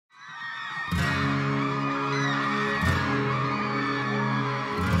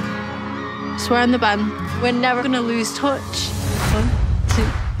Swear on the band, we're never gonna lose touch. 1, 2,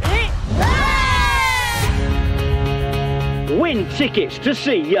 3. Win tickets to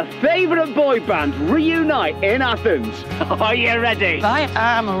see your favourite boy band reunite in Athens. Are you ready? I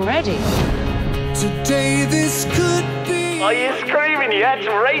am ready. Today this could be. Are you screaming yet,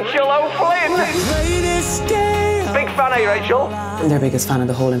 Rachel O'Flynn? Greatest day. Big fan, eh, Rachel? I'm their biggest fan in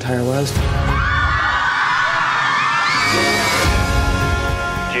the whole entire world.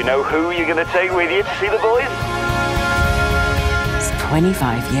 Do you know who you're going to take with you to see the boys? It's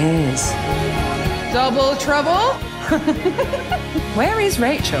 25 years. Double trouble? Where is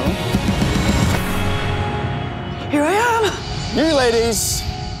Rachel? Here I am. You ladies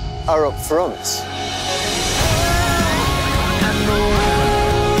are up front.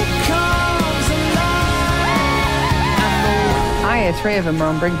 Aye, 3 of them are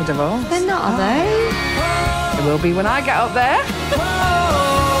on brink of divorce. They're not, are they? It will be when I get up there.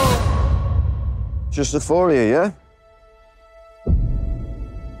 Just the 4 of you, yeah?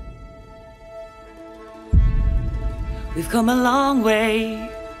 We've come a long way,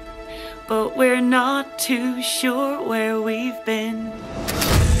 but we're not too sure where we've been.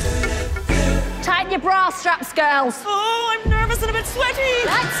 Tighten your bra straps, girls. Oh, I'm nervous and a bit sweaty.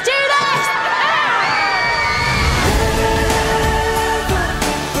 Let's do this!